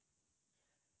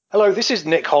Hello, this is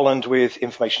Nick Holland with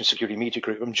Information Security Media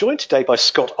Group. I'm joined today by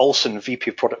Scott Olson,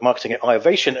 VP of Product Marketing at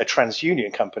iovation, a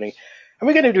TransUnion company, and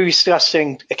we're going to be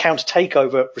discussing account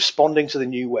takeover, responding to the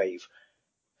new wave.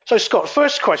 So, Scott,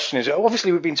 first question is,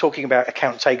 obviously we've been talking about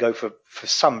account takeover for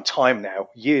some time now,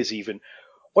 years even.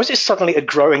 Why is it suddenly a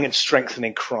growing and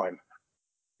strengthening crime?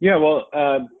 Yeah, well,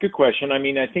 good question. I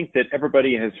mean, I think that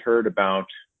everybody has heard about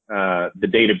the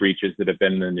data breaches that have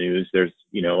been in the news. There's,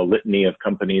 a litany of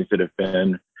companies that have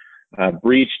been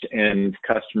breached and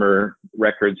customer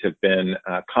records have been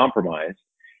compromised.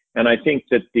 And I think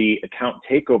that the account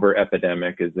takeover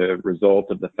epidemic is a result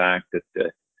of the fact that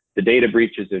the data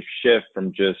breaches have shift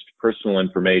from just personal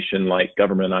information like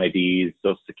government IDs,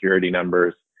 social security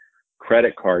numbers,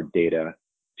 credit card data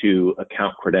to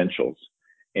account credentials.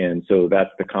 And so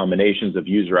that's the combinations of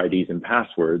user IDs and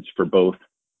passwords for both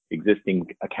existing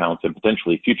accounts and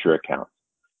potentially future accounts.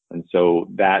 And so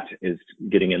that is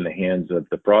getting in the hands of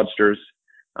the fraudsters.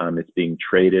 It's being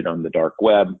traded on the dark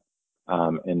web.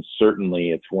 And certainly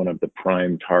it's one of the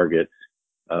prime targets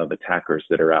of attackers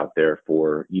that are out there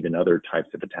for even other types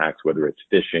of attacks, whether it's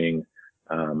phishing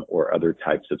or other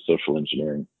types of social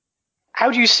engineering.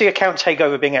 How do you see account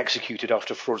takeover being executed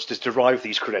after fraudsters derive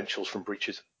these credentials from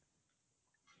breaches?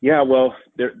 Yeah, well,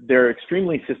 they're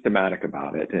extremely systematic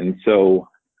about it. And so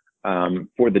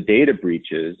for the data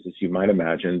breaches, as you might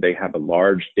imagine, they have a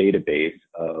large database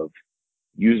of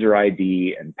user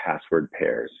ID and password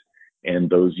pairs. And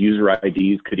those user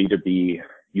IDs could either be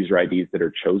user IDs that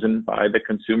are chosen by the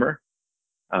consumer,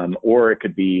 or it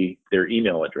could be their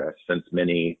email address, since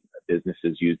many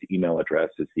businesses use email address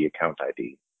as the account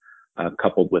ID,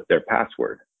 coupled with their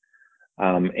password.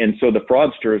 And so the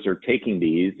fraudsters are taking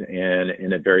these and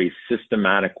in a very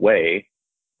systematic way,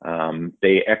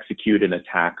 they execute an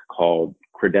attack called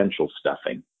credential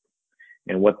stuffing.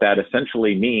 And what that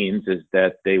essentially means is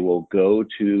that they will go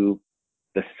to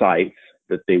the sites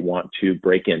that they want to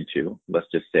break into. Let's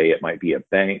just say it might be a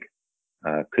bank,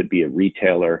 could be a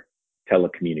retailer,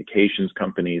 telecommunications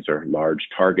companies, or large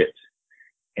targets.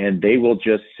 And they will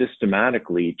just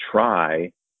systematically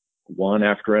try one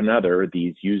after another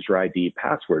these user ID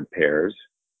password pairs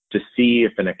to see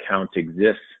if an account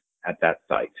exists at that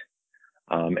site.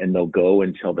 And they'll go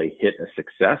until they hit a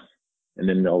success, and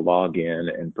then they'll log in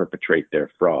and perpetrate their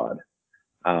fraud.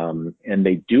 And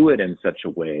they do it in such a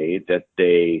way that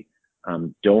they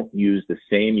don't use the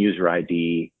same user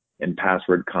ID and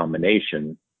password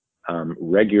combination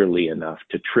regularly enough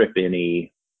to trip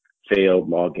any failed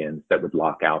logins that would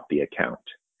lock out the account.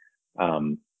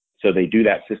 So they do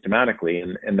that systematically.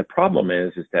 And the problem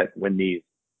is that when these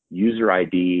user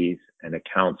IDs and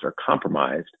accounts are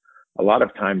compromised, a lot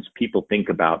of times people think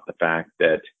about the fact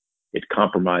that it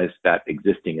compromised that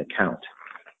existing account.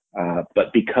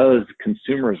 But because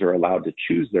consumers are allowed to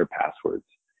choose their passwords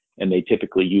and they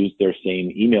typically use their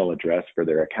same email address for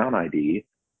their account ID,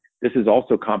 this is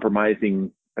also compromising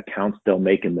accounts they'll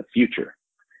make in the future.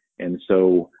 And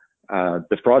so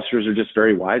the fraudsters are just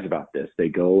very wise about this. They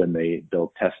go and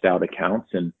they'll test out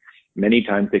accounts, and many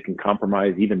times they can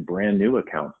compromise even brand new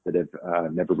accounts that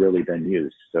have never really been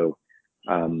used. So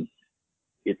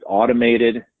it's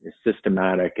automated, it's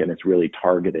systematic, and it's really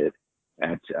targeted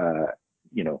at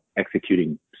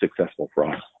executing successful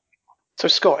fraud. So,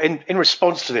 Scott, in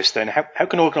response to this, then, how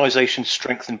can organizations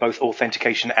strengthen both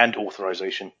authentication and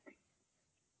authorization?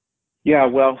 Yeah,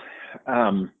 well,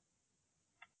 a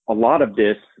lot of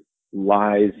this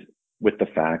lies with the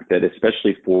fact that,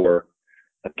 especially for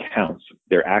accounts,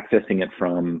 they're accessing it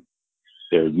from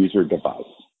their user device.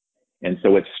 And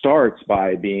so it starts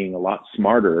by being a lot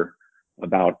smarter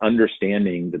about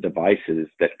understanding the devices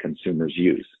that consumers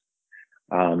use.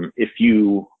 If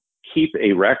you keep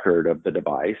a record of the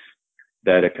device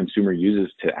that a consumer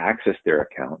uses to access their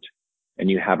account,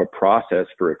 and you have a process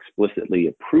for explicitly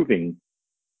approving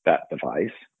that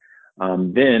device,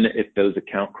 then if those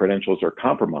account credentials are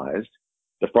compromised,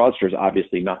 the fraudster is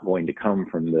obviously not going to come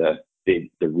from the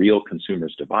real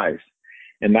consumer's device.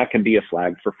 And that can be a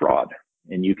flag for fraud.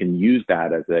 And you can use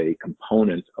that as a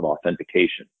component of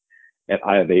authentication. At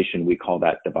iovation, we call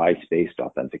that device-based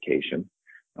authentication.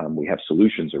 We have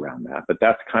solutions around that, but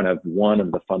that's kind of one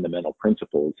of the fundamental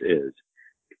principles is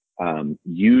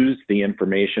use the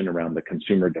information around the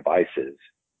consumer devices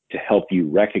to help you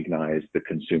recognize the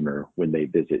consumer when they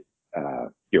visit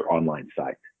your online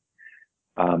site.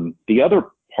 The other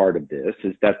part of this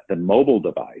is that the mobile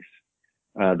device,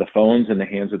 the phones in the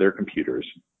hands of their computers,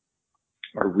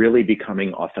 are really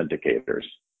becoming authenticators.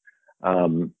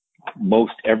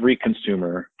 Most every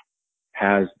consumer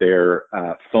has their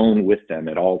phone with them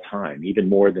at all time, even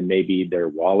more than maybe their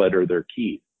wallet or their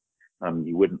keys.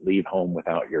 You wouldn't leave home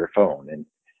without your phone.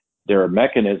 there are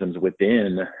mechanisms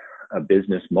within a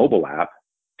business mobile app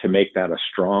to make that a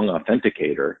strong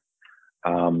authenticator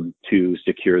to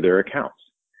secure their accounts.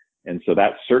 And so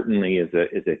that certainly is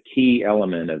a key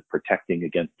element of protecting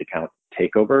against account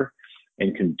takeover,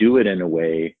 and can do it in a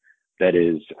way that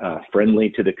is friendly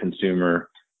to the consumer,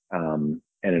 and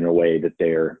in a way that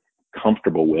they're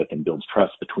comfortable with and builds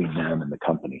trust between them and the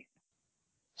company.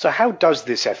 So how does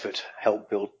this effort help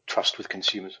build trust with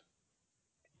consumers?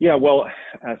 Yeah, well,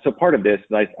 so part of this,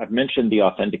 I've mentioned the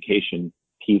authentication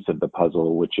piece of the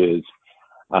puzzle, which is,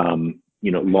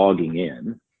 logging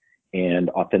in and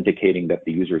authenticating that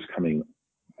the user is coming,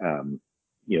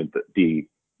 the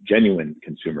genuine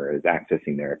consumer is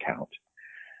accessing their account.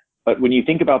 But when you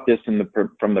think about this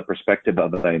from the perspective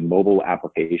of a mobile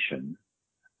application,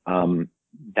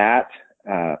 that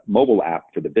mobile app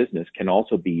for the business can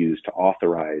also be used to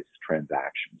authorize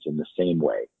transactions in the same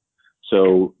way.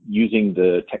 So using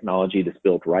the technology that's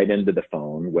built right into the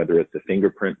phone, whether it's the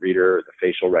fingerprint reader, or the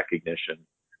facial recognition,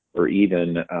 or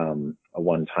even a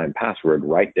one-time password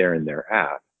right there in their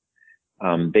app,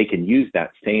 they can use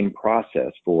that same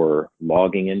process for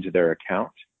logging into their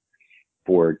account,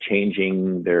 for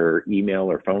changing their email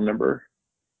or phone number,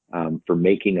 for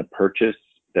making a purchase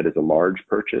that is a large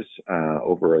purchase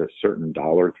over a certain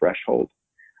dollar threshold.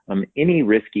 Any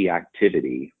risky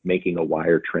activity, making a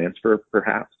wire transfer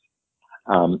perhaps,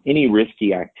 any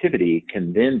risky activity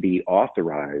can then be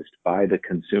authorized by the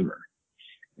consumer.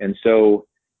 And so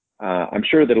I'm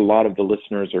sure that a lot of the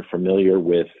listeners are familiar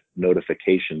with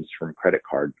notifications from credit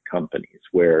card companies,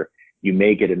 where you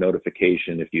may get a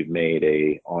notification if you've made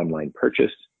an online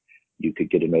purchase. You could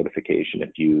get a notification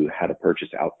if you had a purchase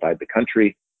outside the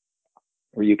country,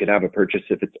 or you could have a purchase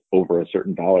if it's over a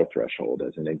certain dollar threshold,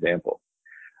 as an example.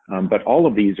 But all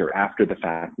of these are after the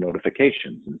fact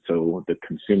notifications. And so the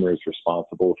consumer is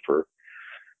responsible for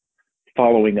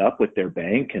following up with their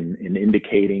bank and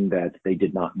indicating that they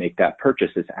did not make that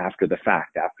purchase after the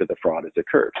fact, after the fraud has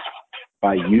occurred.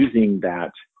 By using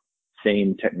that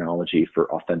same technology for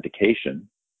authentication,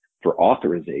 for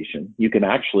authorization, you can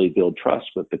actually build trust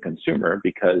with the consumer,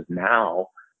 because now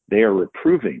they are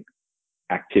approving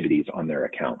activities on their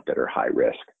account that are high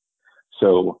risk.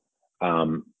 So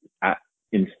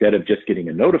instead of just getting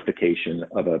a notification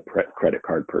of a credit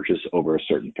card purchase over a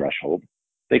certain threshold,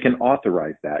 they can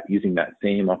authorize that using that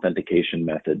same authentication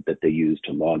method that they use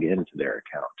to log into their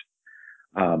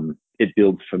account. It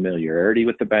builds familiarity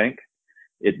with the bank.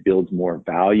 It builds more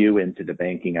value into the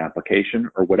banking application,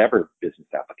 or whatever business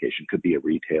application. Could be a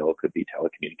retail, could be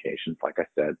telecommunications, like I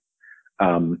said.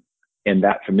 And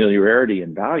that familiarity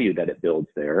and value that it builds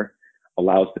there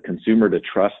allows the consumer to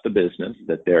trust the business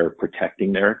that they're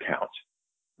protecting their account.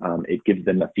 It gives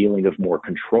them a feeling of more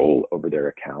control over their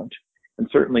account. And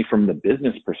certainly from the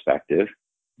business perspective,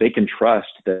 they can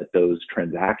trust that those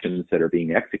transactions that are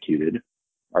being executed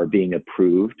are being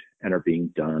approved and are being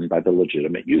done by the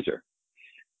legitimate user.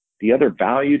 The other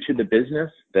value to the business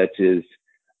that is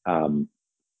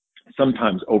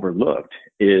sometimes overlooked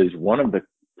is, one of the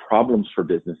problems for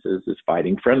businesses is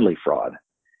fighting friendly fraud.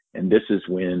 And this is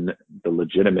when the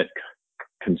legitimate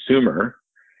consumer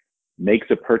makes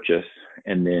a purchase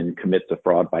and then commits a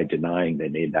fraud by denying they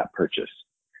made that purchase.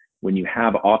 When you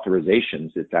have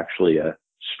authorizations, it's actually a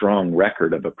strong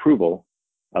record of approval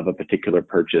of a particular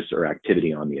purchase or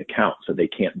activity on the account. So they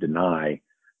can't deny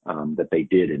that they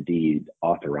did indeed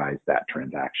authorize that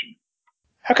transaction.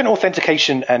 How can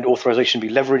authentication and authorization be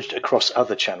leveraged across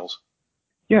other channels?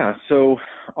 Yeah, so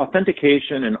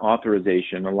authentication and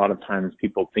authorization, a lot of times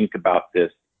people think about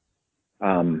this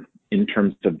in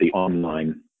terms of the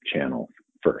online channel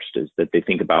first, is that they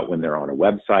think about when they're on a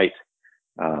website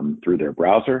through their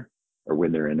browser, or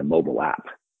when they're in a mobile app.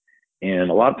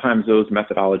 And a lot of times those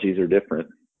methodologies are different.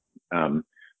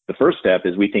 The first step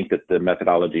is we think that the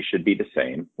methodology should be the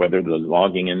same, whether they're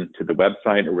logging into the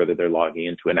website or whether they're logging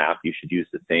into an app. You should use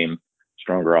the same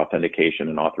stronger authentication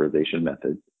and authorization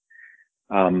methods.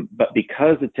 But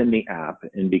because it's in the app,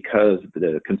 and because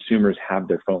the consumers have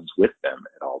their phones with them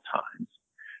at all times,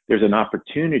 there's an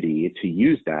opportunity to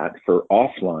use that for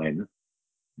offline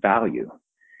value.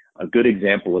 A good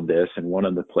example of this, and one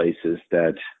of the places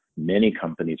that many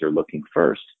companies are looking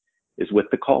first, is with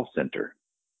the call center.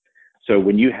 So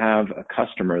when you have a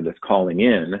customer that's calling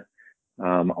in,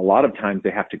 a lot of times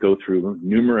they have to go through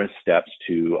numerous steps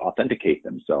to authenticate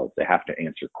themselves. They have to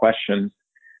answer questions.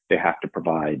 They have to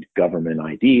provide government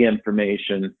ID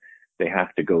information. They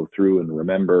have to go through and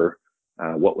remember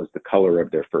what was the color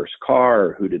of their first car,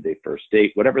 or who did they first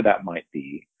date, whatever that might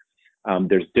be.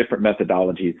 There's different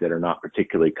methodologies that are not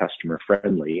particularly customer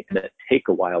friendly and that take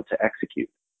a while to execute.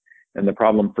 And the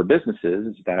problem for businesses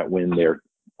is that when they're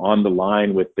on the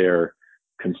line with their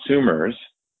consumers,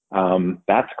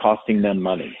 that's costing them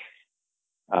money.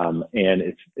 And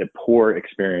it's a poor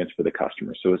experience for the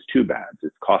customer. So it's two bads.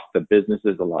 It's cost the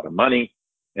businesses a lot of money,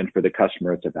 and for the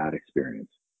customer, it's a bad experience.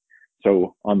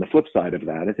 So on the flip side of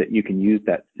that is that you can use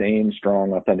that same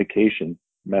strong authentication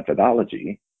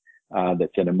methodology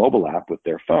that's in a mobile app with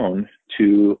their phone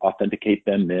to authenticate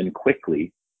them then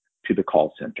quickly to the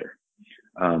call center.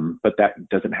 But that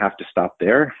doesn't have to stop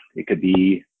there. It could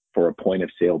be for a point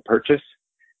of sale purchase.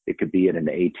 It could be at an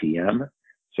ATM.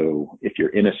 So if you're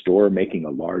in a store making a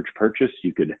large purchase,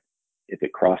 you could, if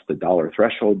it crossed the dollar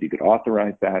threshold, you could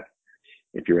authorize that.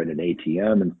 If you're in an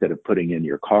ATM, instead of putting in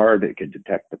your card, it could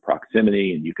detect the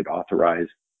proximity and you could authorize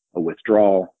a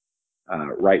withdrawal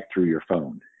right through your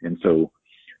phone. And so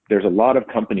there's a lot of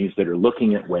companies that are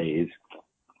looking at ways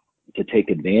to take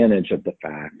advantage of the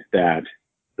fact that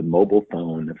the mobile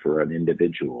phone for an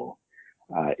individual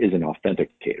is an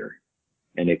authenticator,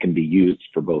 and it can be used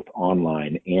for both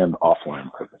online and offline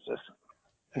purposes.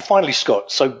 And finally, Scott,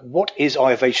 so what is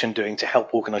Iovation doing to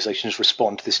help organizations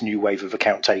respond to this new wave of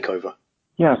account takeover?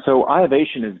 Yeah, so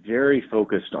Iovation is very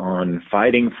focused on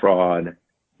fighting fraud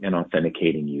and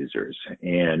authenticating users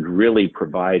and really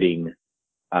providing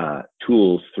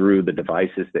tools through the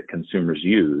devices that consumers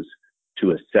use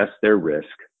to assess their risk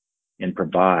and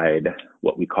provide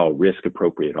what we call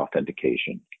risk-appropriate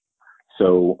authentication.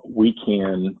 So we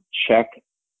can check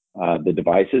the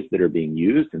devices that are being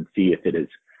used and see if it is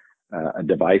a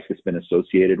device that's been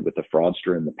associated with a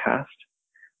fraudster in the past.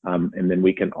 And then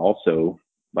we can also,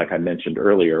 like I mentioned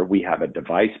earlier, we have a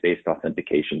device-based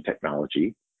authentication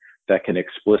technology that can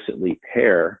explicitly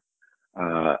pair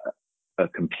a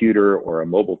computer or a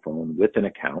mobile phone with an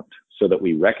account so that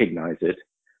we recognize it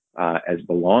as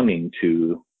belonging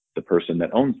to the person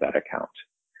that owns that account.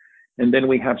 And then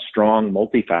we have strong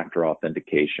multi-factor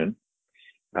authentication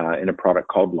in a product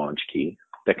called LaunchKey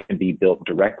that can be built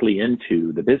directly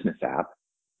into the business app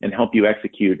and help you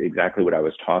execute exactly what I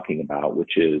was talking about,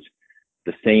 which is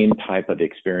the same type of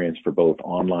experience for both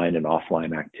online and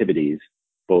offline activities,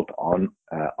 both on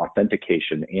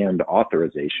authentication and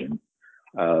authorization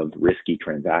of risky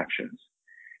transactions.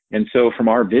 And so from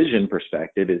our vision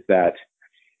perspective is that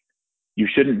you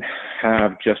shouldn't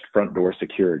have just front door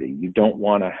security. You don't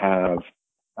want to have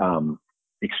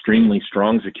extremely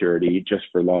strong security just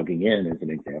for logging in, as an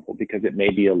example, because it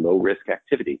may be a low risk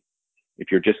activity.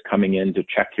 If you're just coming in to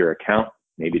check your account,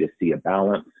 maybe to see a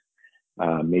balance,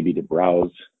 maybe to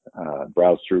browse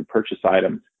through purchase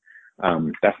items,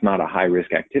 that's not a high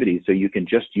risk activity. So you can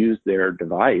just use their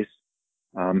device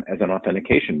as an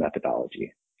authentication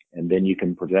methodology. And then you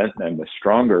can present them with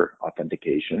stronger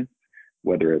authentication,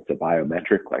 whether it's a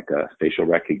biometric like a facial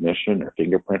recognition or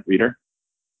fingerprint reader,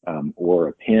 or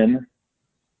a PIN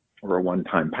or a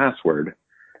one-time password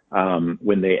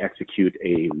when they execute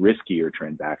a riskier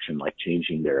transaction like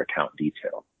changing their account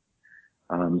detail.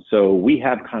 So we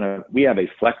have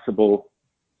a flexible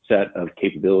set of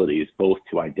capabilities both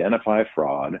to identify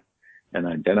fraud and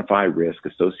identify risk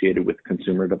associated with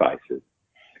consumer devices,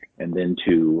 and then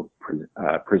to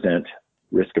present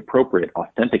risk-appropriate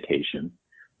authentication,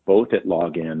 both at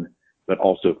login, but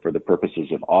also for the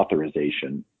purposes of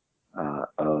authorization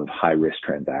of high-risk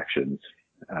transactions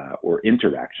or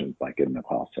interactions like in the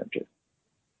call center.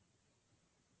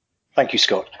 Thank you,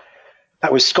 Scott.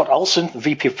 That was Scott Olson,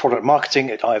 VP of Product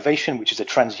Marketing at Iovation, which is a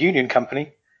TransUnion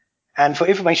company. And for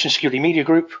Information Security Media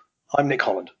Group, I'm Nick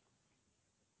Holland.